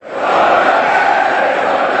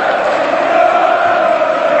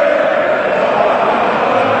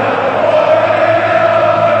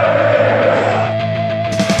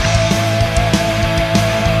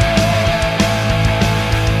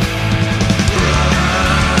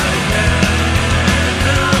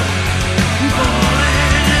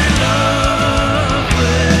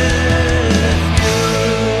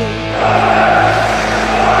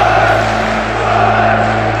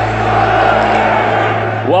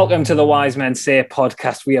Welcome to the Wise Men Say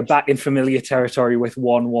podcast. We are back in familiar territory with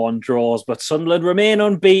 1-1 draws, but Sunderland remain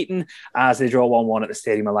unbeaten as they draw 1-1 at the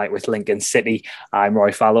Stadium of Light with Lincoln City. I'm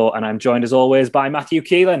Roy Fallow, and I'm joined as always by Matthew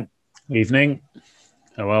Keelan. Evening.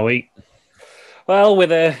 How are we? Well,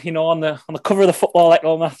 with on the cover of the Football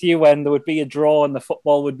Echo, Matthew, when there would be a draw and the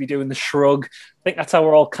football would be doing the shrug. I think that's how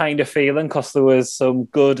we're all kind of feeling because there was some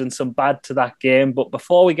good and some bad to that game. But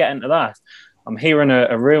before we get into that, I'm hearing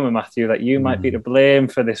a rumour, Matthew, that you might be to blame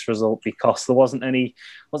for this result because there wasn't any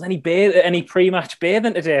pre-match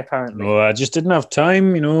bathing today, apparently. No, I just didn't have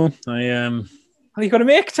time, Have you got to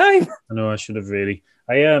make time? I know I should have really.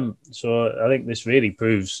 So I think this really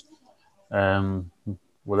proves,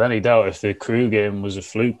 with any doubt, if the Crewe game was a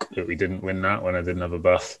fluke that we didn't win that when I didn't have a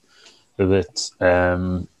bath,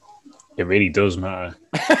 that it really does matter.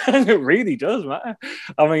 It really does matter.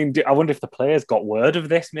 I mean, I wonder if the players got word of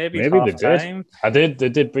this. Maybe they did. They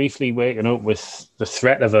did briefly waking up with the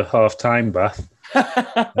threat of a half-time bath.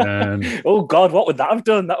 Oh God, what would that have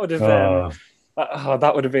done? That would have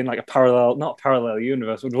that would have been like not parallel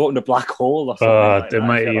universe. Would have opened a black hole or something. I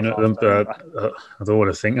don't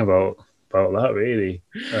want to think about that really.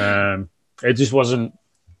 It just wasn't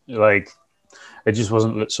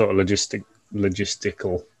sort of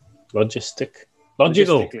logistical.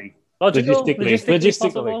 Logistically.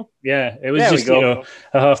 Yeah, it was just a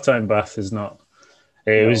half-time bath is not.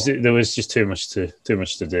 There was just too much to do.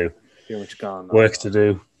 Too much gone. Work to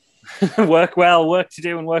do. work to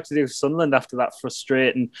do for Sunderland after that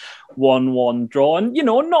frustrating 1-1 draw, and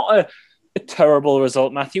not a terrible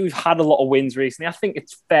result, Matthew. We've had a lot of wins recently. I think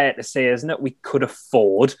it's fair to say, isn't it? We could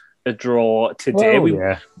afford a draw today.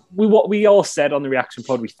 We all said on the reaction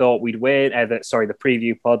pod we thought we'd win. The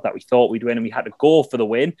preview pod that we thought we'd win, and we had to go for the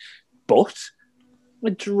win. But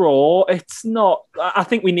a draw, it's not. I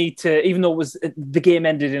think we need to, even though the game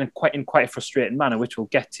ended in quite a frustrating manner, which we'll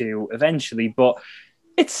get to eventually. But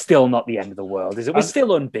it's still not the end of the world, is it? We're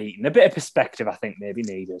still unbeaten. A bit of perspective, I think, maybe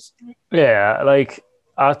needed. Yeah, like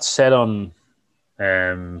I said on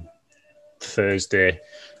Thursday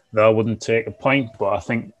that I wouldn't take a point, but I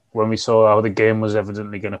think when we saw how the game was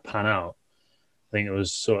evidently going to pan out, I think it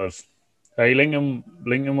was sort of...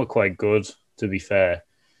 Lincoln were quite good, to be fair.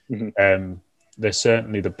 Mm-hmm. They're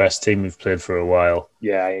certainly the best team we've played for a while.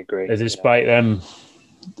 Yeah, I agree. Despite them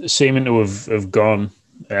seeming to have gone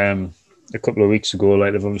a couple of weeks ago,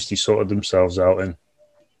 like they've obviously sorted themselves out, and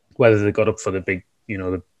whether they got up for the big,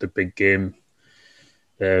 the big game,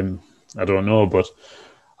 I don't know. But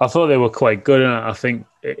I thought they were quite good, and I think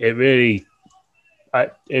it really...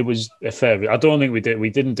 it was a fair. I don't think we did. We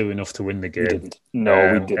didn't do enough to win the game. We didn't.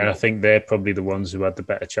 No, we didn't. And I think they're probably the ones who had the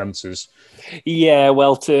better chances. Yeah,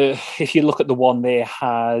 well, if you look at the one they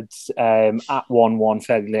had at 1-1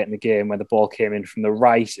 fairly late in the game, where the ball came in from the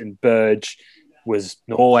right and Burge was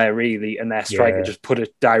nowhere really, and their striker just put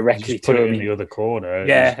it directly to him in the other corner.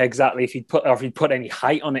 Yeah, exactly. If he'd put any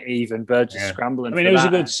height on it, even Burge is scrambling. I mean, it was a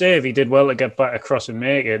good save. He did well to get back across and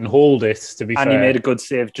make it and hold it. To be fair, and he made a good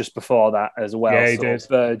save just before that as well. Yeah, he did.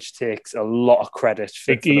 Burge takes a lot of credit.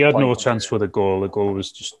 He had no chance for the goal. The goal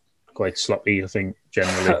was just quite sloppy, I think,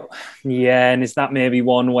 generally. Yeah, and is that maybe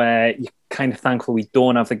one where you're kind of thankful we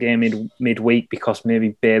don't have the game midweek because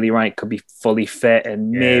maybe Bailey Wright could be fully fit,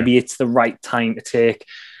 and maybe it's the right time to take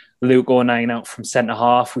Luke O'Nien out from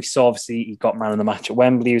centre-half. We saw, obviously, he got man of the match at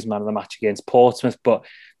Wembley. He was man of the match against Portsmouth, but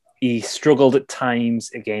he struggled at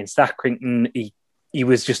times against Accrington. He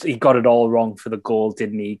got it all wrong for the goal,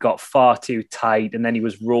 didn't he? He got far too tight, and then he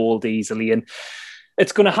was rolled easily, and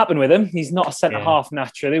it's going to happen with him. He's not a centre-half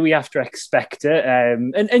naturally. We have to expect it.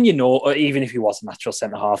 And even if he was a natural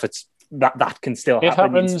centre-half, it's that can still happen. It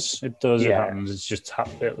happens. It does. It happens. It's just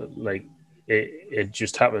it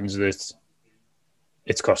just happens that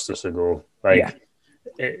it's cost us a goal.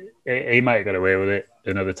 He might have got away with it.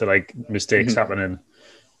 Mistakes happen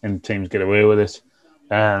and teams get away with it.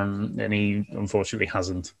 And he unfortunately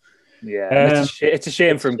hasn't. Yeah, it's a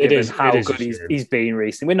shame for him given how good he's been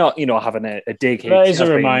recently. We're not, having a dig. That is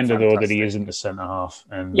a reminder, though, that he isn't a centre half,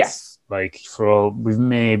 and we've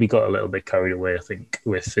maybe got a little bit carried away, I think,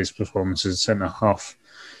 with his performance as centre half,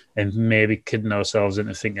 and maybe kidding ourselves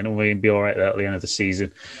into thinking, we'll be all right at the end of the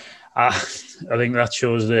season. I think that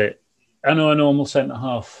shows that I know a normal centre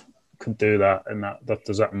half could do that, and that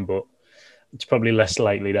does happen, but it's probably less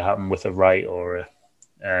likely to happen with a Wright or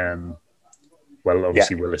a. Well,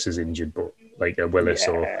 obviously Willis is injured, but like a Willis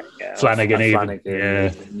or Flanagan even.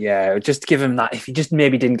 Yeah, just give him that. If he just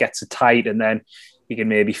maybe didn't get so tight and then, he can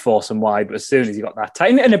maybe force them wide. But as soon as he got that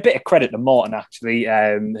tight, and a bit of credit to Morton actually,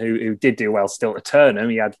 who did do well still to turn him.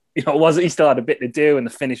 He had, he still had a bit to do, and the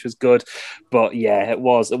finish was good. But yeah, it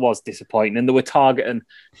was disappointing, and they were targeting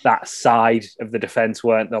that side of the defence,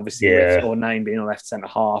 weren't they? Obviously, with O'Nien being a left centre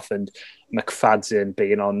half and McFadzean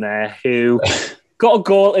being on there, who got a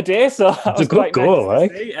goal today, so that was a good goal, nice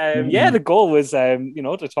the goal was,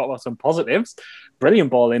 to talk about some positives.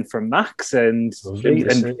 Brilliant ball in from Max, and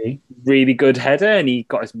really good header, and he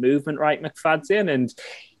got his movement right, McFadzean, and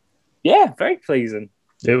yeah, very pleasing.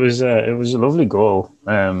 It was a lovely goal.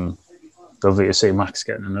 Lovely to see Max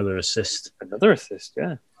getting another assist.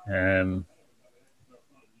 Yeah.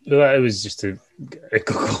 It was just a good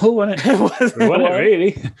goal, wasn't it? It was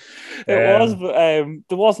really. It was, but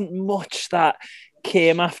there wasn't much that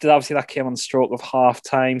came after that. Obviously, that came on the stroke of half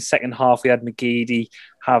time. Second half, we had McGeady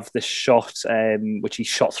have the shot, which he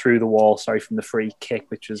shot through the wall, from the free kick,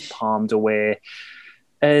 which was palmed away.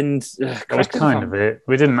 And that was kind of it.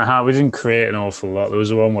 We didn't create an awful lot. There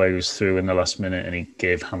was one where he was through in the last minute and he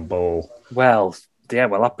gave handball. Well,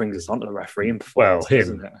 that brings us on to the refereeing performance,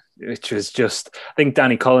 doesn't it? Which was just, I think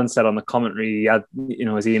Danny Collins said on the commentary, he had,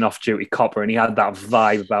 is he an off-duty copper? And he had that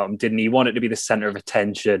vibe about him, didn't he? He wanted to be the centre of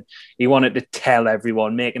attention. He wanted to tell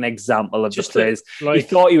everyone, make an example of the players. He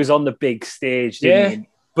thought he was on the big stage, didn't he?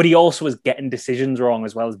 But he also was getting decisions wrong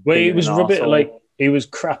as well as being he was rubbish. He was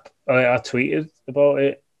crap. I tweeted about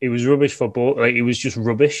it. He was rubbish for both. He was just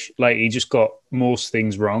rubbish. He just got most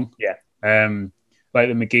things wrong. Yeah. Like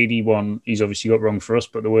the McGeady one, he's obviously got wrong for us,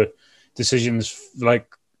 but there were decisions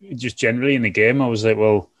just generally in the game. I was like,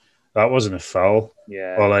 well, that wasn't a foul.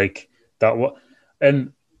 Yeah. Or that what,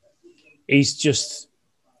 and he's just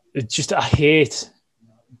I hate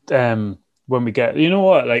when we get,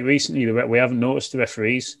 recently we haven't noticed the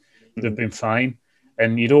referees. They've been fine,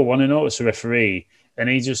 and you don't want to notice a referee, and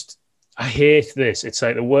I hate this. It's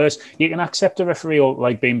the worst. You can accept a referee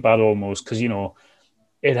being bad almost because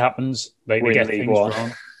it happens. They get things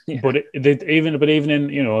wrong. Yeah. But even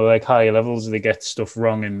in higher levels, they get stuff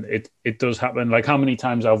wrong, and it does happen. How many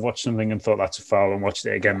times I've watched something and thought that's a foul, and watched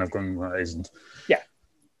it again, and I've gone, well, it isn't. Yeah,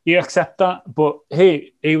 you accept that, but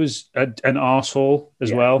he was an arsehole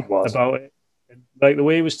as well about it. The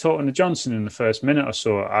way he was talking to Johnson in the first minute or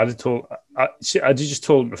so, I just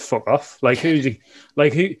told him to fuck off. Who's he?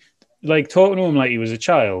 Talking to him like he was a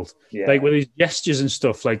child. Yeah. With his gestures and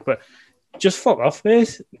stuff. But just fuck off,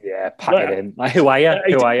 mate. Yeah, pack it in. Who are you?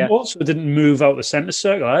 Who are you? Also didn't move out the centre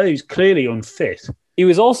circle. He was clearly unfit. He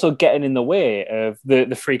was also getting in the way of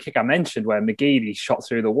the free kick I mentioned where McGeady shot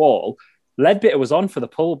through the wall. Leadbitter was on for the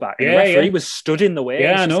pullback. And the referee was stood in the way.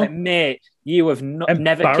 Yeah, I know. Mate, you have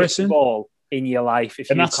never kicked the ball in your life.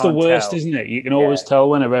 And that's the worst, isn't it? You can always tell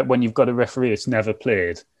when you've got a referee that's never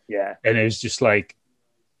played. Yeah. And it was just like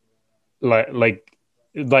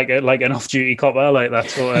an off-duty copper,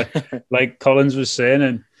 that's what Collins was saying,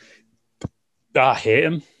 and I hate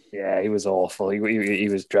him. Yeah, he was awful. He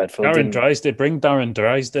was dreadful. Darren Drysdale, bring Darren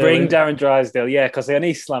Drysdale. Darren Drysdale, yeah, because when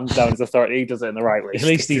he slams down his authority, he does it in the right way. At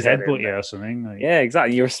least he's headbutt you or something. Yeah,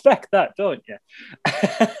 exactly. You respect that, don't you?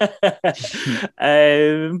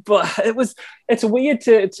 But it's weird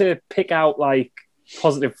to pick out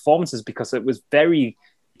positive performances because it was very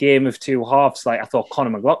game of two halves. I thought Conor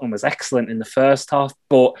McLaughlin was excellent in the first half,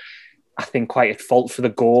 but I think quite at fault for the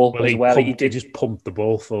goal as well. He just pumped the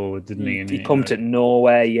ball forward, didn't he? He pumped it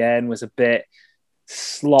nowhere, and was a bit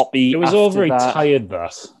sloppy. It was all very tired,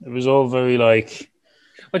 that. It was all very What do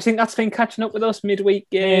you think that's been catching up with us midweek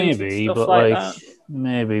games? Maybe, but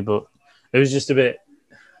maybe, but it was just a bit.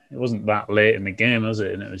 It wasn't that late in the game, was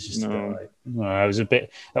it? And it was just it was a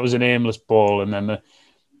bit. That was an aimless ball, and then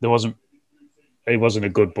there wasn't. It wasn't a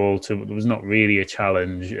good ball there was not really a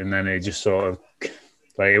challenge, and then it just sort of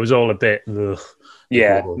it was all a bit. Ugh,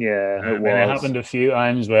 it happened a few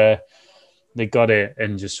times where they got it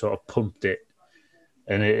and just sort of pumped it,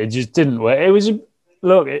 and it just didn't work. It was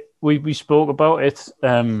we spoke about it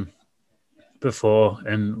before,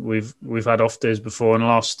 and we've had off days before and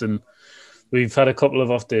lost, and we've had a couple of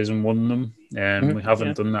off days and won them. We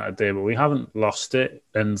haven't done that today, but we haven't lost it,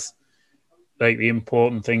 and the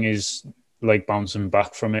important thing is bouncing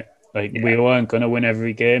back from it. We weren't going to win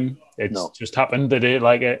every game. It's just happened that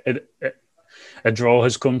a draw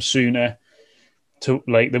has come sooner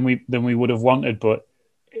than we would have wanted. But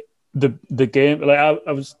the game, I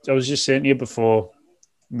was just saying to you before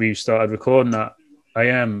we started recording that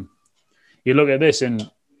you look at this, and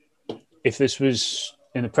if this was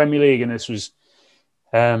in the Premier League and this was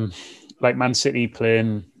Man City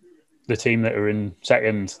playing the team that are in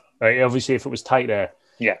second, obviously if it was tighter,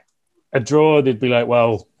 yeah. A draw, they'd be like,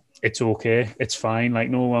 well, it's okay. It's fine. Like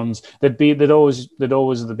no one's they'd always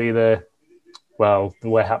be the well,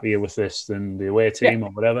 we're happier with this than the away team or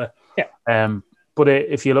whatever. Yeah. But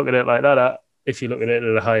if you look at it like that, if you look at it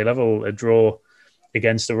at a high level, a draw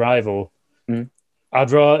against a rival,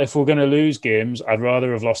 I'd rather, if we're going to lose games, I'd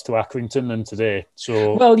rather have lost to Accrington than today.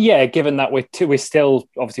 So, well, yeah, given that we're still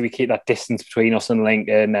obviously we keep that distance between us and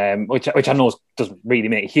Lincoln, which I know doesn't really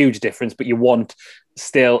make a huge difference, but you want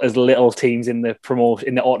still as little teams in the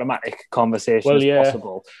automatic conversation as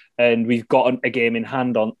possible. And we've got a game in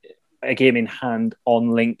hand on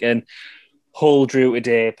Lincoln. Hull drew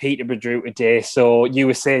today, Peterborough drew today. So you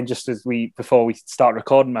were saying just before we start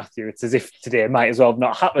recording, Matthew, it's as if today might as well have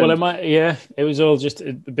not happened. Well, it might, yeah. It was all just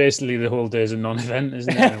basically the whole day is a non-event,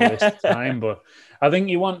 isn't it? A waste of time. But I think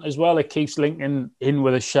you want as well. It keeps Lincoln in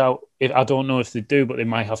with a shout. I don't know if they do, but they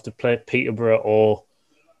might have to play Peterborough or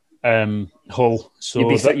Hull. So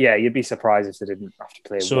you'd be surprised if they didn't have to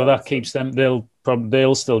play. So that keeps them.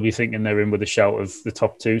 They'll still be thinking they're in with a shout of the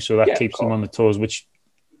top two. So that keeps them on the toes, which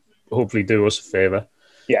hopefully do us a favour.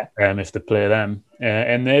 Yeah. If they play them.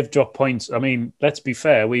 And they've dropped points. I mean, let's be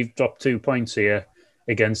fair, we've dropped 2 points here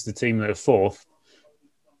against the team that are fourth.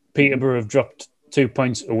 Peterborough have dropped 2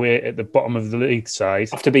 points away at the bottom of the league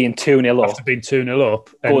side. After being 2-0 up. After being 2-0 up.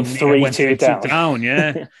 Going 3-2 down,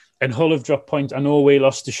 yeah. And Hull have dropped points. I know we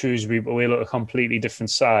lost to Shrewsbury, but we look a completely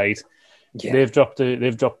different side. Yeah. They've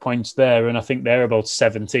dropped points there, and I think they're about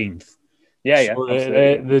 17th. Yeah, so,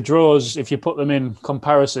 the draws, if you put them in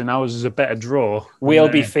comparison, ours is a better draw. We'll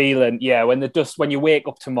be feeling, when you wake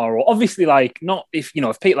up tomorrow, obviously, like, not if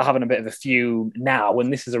people are having a bit of a fume now, when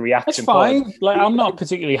this is a reaction. It's fine. Point, like, I'm not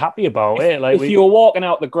particularly happy about it. Like, if you're walking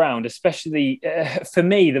out the ground, especially for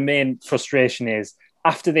me, the main frustration is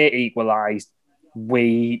after they equalised,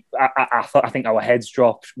 I think our heads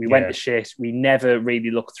dropped. We went to shit. We never really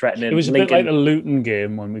looked threatening. It was a bit like the Luton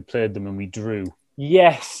game when we played them and we drew.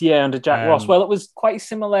 Yes, under Jack Ross. Well, it was quite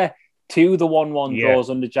similar to the 1-1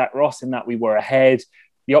 draws under Jack Ross in that we were ahead,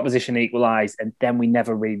 the opposition equalised, and then we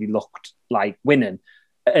never really looked like winning.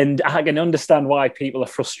 And I can understand why people are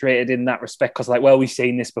frustrated in that respect because, we've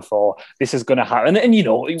seen this before. This is going to happen, and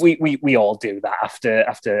we all do that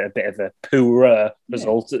after a bit of a poorer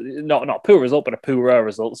result. Not poor result, but a poorer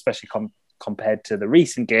result, especially compared to the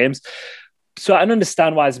recent games. So I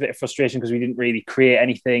understand why there's a bit of frustration because we didn't really create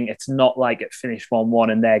anything. It's not like it finished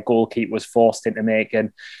 1-1 and their goalkeeper was forced into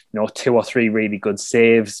making, 2 or 3 really good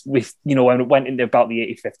saves. When it went into about the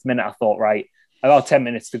 85th minute, I thought, right, about 10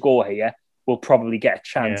 minutes to go here, we'll probably get a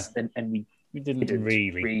chance. Yeah. And we didn't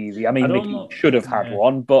really. I mean, we should have had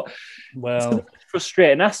one, but it's a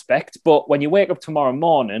frustrating aspect. But when you wake up tomorrow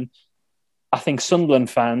morning, I think Sunderland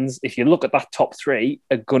fans, if you look at that top 3,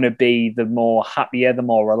 are going to be the more happier, the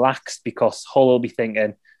more relaxed, because Hull will be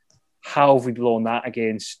thinking, how have we blown that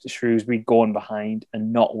against Shrewsbury, going behind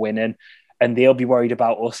and not winning? And they'll be worried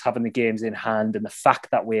about us having the games in hand and the fact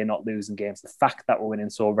that we're not losing games, the fact that we're winning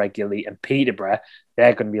so regularly. And Peterborough,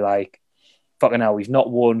 they're going to be like, fucking hell, they've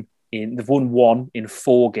won 1 in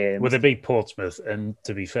 4 games. Well, they beat Portsmouth, and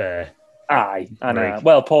to be fair... Aye, I know.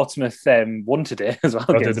 Well, Portsmouth won today as well.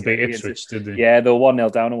 Did they beat Ipswich, did they? Yeah, they were 1-0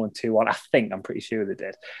 down and won 2-1. I'm pretty sure they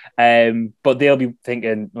did. But they'll be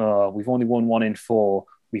thinking, we've only won 1 in 4.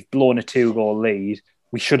 We've blown a 2-goal lead.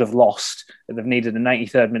 We should have lost. They've needed a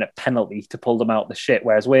 93rd minute penalty to pull them out the shit.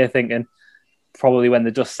 Whereas we're thinking, probably when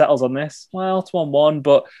the dust settles on this, well, it's 1-1.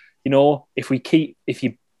 But, if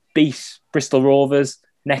you beat Bristol Rovers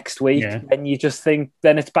next week, and you just think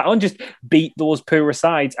then it's back on, just beat those poorer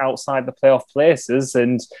sides outside the playoff places.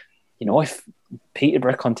 And, if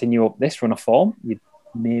Peterborough continue up this run of form, you'd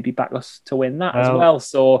maybe back us to win that as well.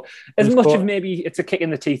 So as much as maybe it's a kick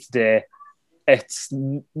in the teeth today, it's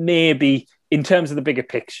maybe, in terms of the bigger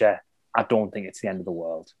picture, I don't think it's the end of the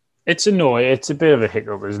world. It's annoying. It's a bit of a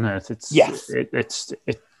hiccup, isn't it?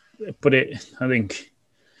 But I think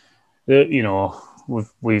that,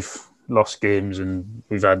 we've lost games and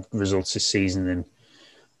we've had results this season, and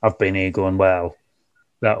I've been here going, well,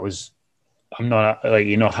 I'm not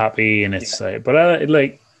you're not happy, and it's but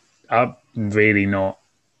I'm really not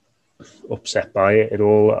upset by it at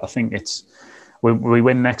all. I think it's we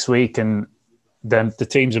win next week, and then the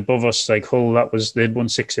teams above us, like Hull, they'd won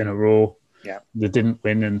 6 in a row. Yeah, they didn't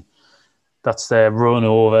win, and that's their run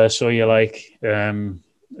over. So you're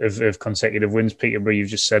of consecutive wins. Peterborough, you've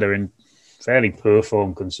just said, are in fairly poor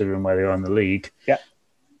form considering where they are in the league. Yeah.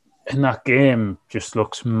 And that game just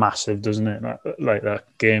looks massive, doesn't it? Like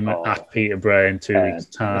that game at Peterborough in 2 weeks'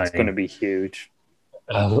 time. It's going to be huge.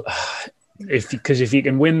 If you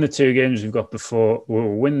can win the 2 games we've got before, so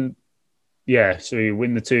you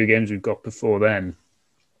win the 2 games we've got before then.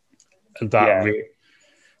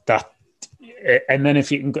 that, and then if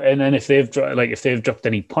they've dropped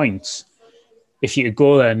any points, if you could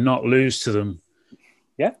go there and not lose to them,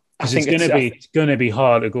 because it's going to be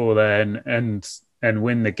hard to go there and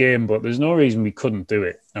win the game. But there's no reason we couldn't do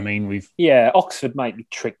it. I mean, Oxford might be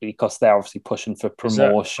tricky because they're obviously pushing for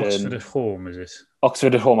promotion. Oxford at home, is it?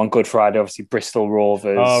 Oxford at home on Good Friday. Obviously, Bristol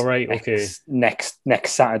Rovers. Oh right, okay. Next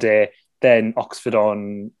Saturday, then Oxford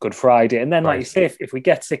on Good Friday, and then like you say, if we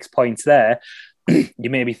get 6 points there,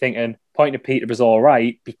 you may be thinking point to Peterborough's all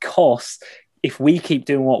right, because if we keep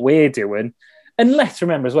doing what we're doing, and let's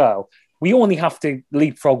remember as well, we only have to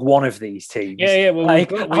leapfrog one of these teams. Yeah. Well,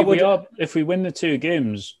 we are. If we win the 2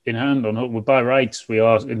 games in hand on Hull, by rights, we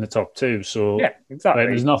are in the top 2. So yeah, exactly.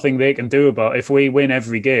 There's nothing they can do about. If we win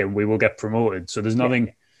every game, we will get promoted. So there's nothing.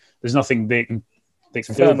 Yeah. There's nothing they can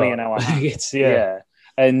do about. In our hands.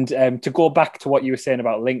 And to go back to what you were saying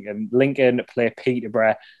about Lincoln play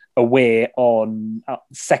Peterborough away on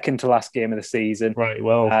second to last game of the season. Right.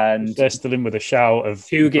 Well, and they're still in with a shout of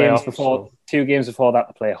 2 games before. 2 games before that,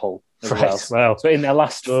 to play Hull. Right. Well, so in their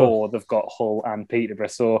last 4, they've got Hull and Peterborough.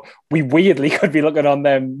 So we weirdly could be looking on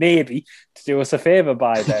them maybe to do us a favour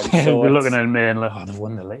by them. So we're looking at them and like, they've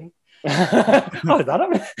won the league. Did that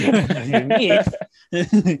happen?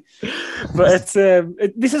 But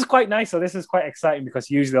this is quite nice. So this is quite exciting, because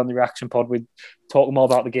usually on the reaction pod we talk more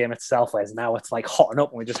about the game itself, whereas now it's like hotting up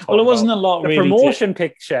and we just talk it wasn't a lot the really promotion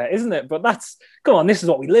picture, isn't it? But that's this is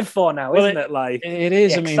what we live for now, isn't it? Like it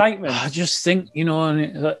is. Excitement. I just think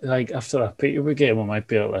like after that Peterborough game, we might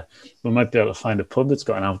be able to find a pub that's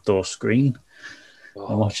got an outdoor screen.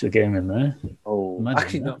 And watch the game in there. Oh, imagine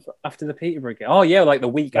actually, not after the Peterborough game. Oh, yeah, like the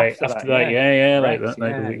week after that.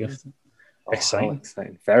 The week after.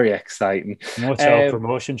 Exciting. Very exciting. Motel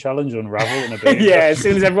promotion challenge unravel in a bit. Yeah, as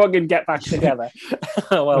soon as everyone can get back together.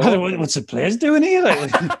 What's the players doing here?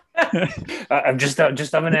 I'm just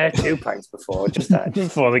having 2 pints before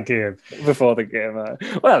before the game. Before the game.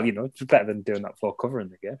 Well, it's better than doing that before covering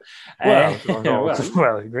the game. Well,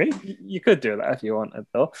 I agree. You could do that if you wanted,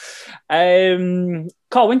 though.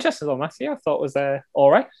 Carl Winchester's on last year. I thought was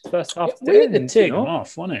all right first half. Weird to take him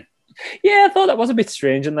off, wasn't it? Yeah, I thought that was a bit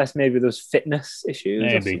strange, unless maybe there's fitness issues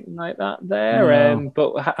or something like that there. No.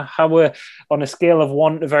 But how were, on a scale of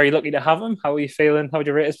 1 to very lucky to have him, how are you feeling? How would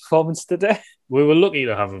you rate his performance today? We were lucky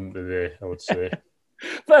to have him today, I would say.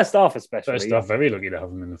 First half, especially. First half, very lucky to have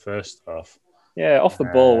him in the first half. Yeah, off the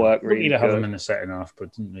ball work, really. Lucky to have him in the second half,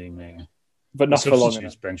 but didn't really make it. But not for long.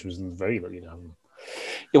 His bench was very lucky to have him.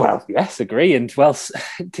 Well, yes, agree. And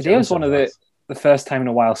today was one of the first time in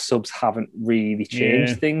a while subs haven't really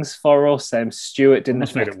changed things for us. Stewart didn't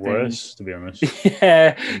affect made it worse, to be honest.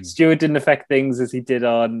 Stewart didn't affect things as he did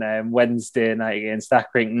on Wednesday night against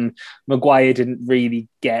Accrington. Maguire didn't really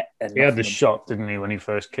get. He had the shot, didn't he, when he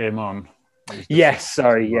first came on? Yes,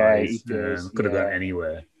 sorry, he did. Could have gone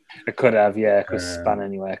anywhere. It could have, it could span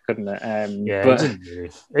anywhere, couldn't it? But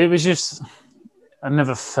it was just, I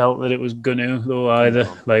never felt that it was gonna though either.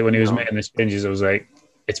 Like when he was making the changes, I was like,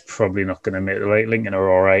 it's probably not going to make the right. Lincoln are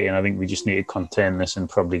all right, and I think we just need to contain this and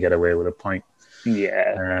probably get away with a point.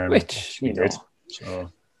 Yeah, which we did. So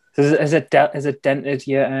has it dented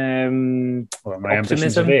your my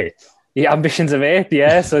ambitions of 8? Yeah, ambitions of 8.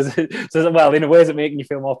 Yeah, so well, in a way, is it making you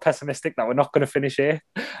feel more pessimistic that we're not going to finish 8?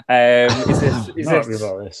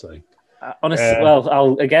 Honestly,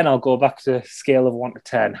 I'll go back to scale of 1 to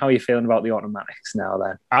 10. How are you feeling about the automatics now?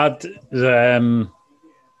 Then I'd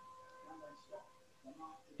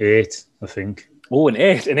 8, I think. Oh, an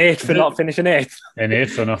 8 for not finishing 8th. An 8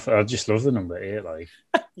 for not. I just love the number 8. Like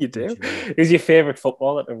you do. Who's your favourite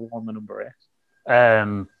footballer that ever won the number 8?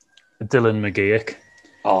 Dylan McGeoch.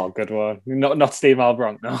 Oh, good one. Not Steve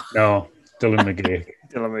Malbronk, no. No, Dylan McGeoch.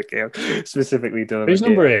 Dylan McGeoch, specifically Dylan. Who's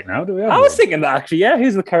number 8 now? Do we have? I was thinking that actually. Yeah,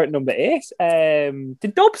 who's the current number 8?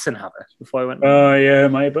 Did Dobson have it before I went? Oh yeah,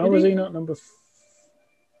 was he not number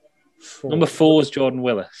 4? Number 4 is Jordan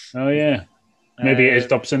Willis. Oh yeah. Maybe it is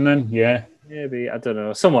Dobson then, yeah. Maybe, I don't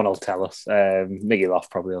know. Someone will tell us. Miggy Loft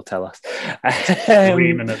probably will tell us.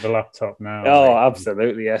 Screaming at the laptop now. Oh,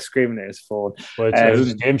 absolutely, yeah. Screaming at his phone. Well,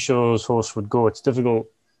 as game shows host would go, it's difficult.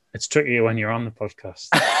 It's trickier when you're on the podcast.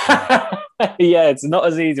 Yeah, it's not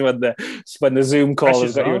as easy when the Zoom call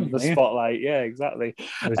has got you in the spotlight. Yeah, exactly.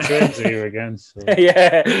 The trains are here again. So.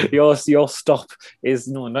 Yeah, your stop is...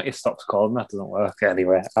 No, not your stop's called. That doesn't work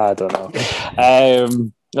anyway. I don't know.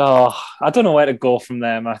 I don't know where to go from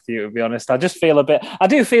there, Matthew, to be honest. I do feel a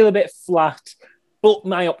bit flat, but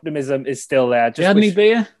my optimism is still there. You had any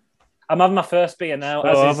beer? I'm having my first beer now.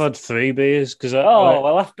 I've had 3 beers.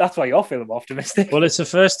 Well, that's why you're feeling optimistic. Well, it's the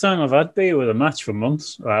first time I've had beer with a match for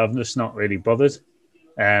months. I've just not really bothered.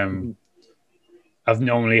 I've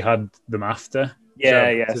normally had them after.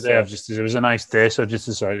 Yeah, so today it was a nice day, so I just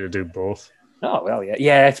decided to do both. Oh well,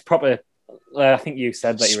 yeah, it's proper. I think you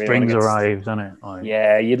said that you really spring's arrived, hasn't it? Like,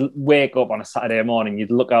 yeah, you'd wake up on a Saturday morning,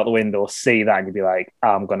 you'd look out the window, see that, and you'd be like,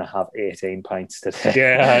 "I'm gonna have 18 pints today.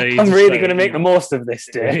 Yeah, I'm really gonna make the most of this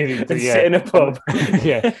day and sit in a pub.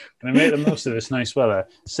 Yeah, and make the most of this nice weather.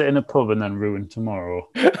 Sit in a pub and then ruin tomorrow.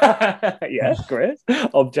 Yeah, great,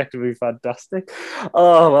 objectively fantastic.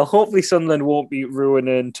 Oh well, hopefully Sunderland won't be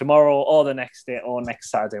ruining tomorrow or the next day or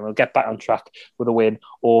next Saturday. We'll get back on track with a win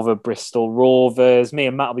over Bristol Rovers. Me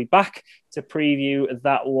and Matt will be back to preview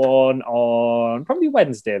that one on probably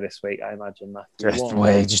Wednesday this week, I imagine. That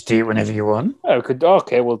just do it whenever you want.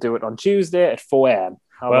 Okay, we'll do it on Tuesday at 4 a.m.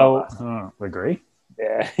 We agree.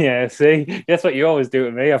 Yeah. See, that's what you always do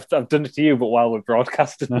to me. I've done it to you, but while we're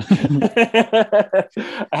broadcasting. And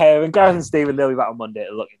Gareth and Stephen, they'll be back on Monday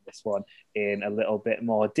to look at this one in a little bit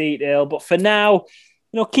more detail. But for now,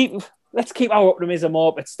 let's keep our optimism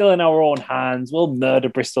up. It's still in our own hands. We'll murder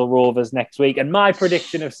Bristol Rovers next week. And my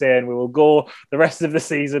prediction of saying we will go the rest of the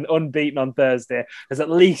season unbeaten on Thursday has at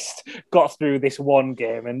least got through this one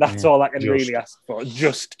game. And that's all I can really ask for.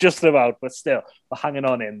 Just about, but still, we're hanging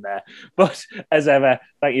on in there. But as ever,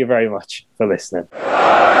 thank you very much for listening.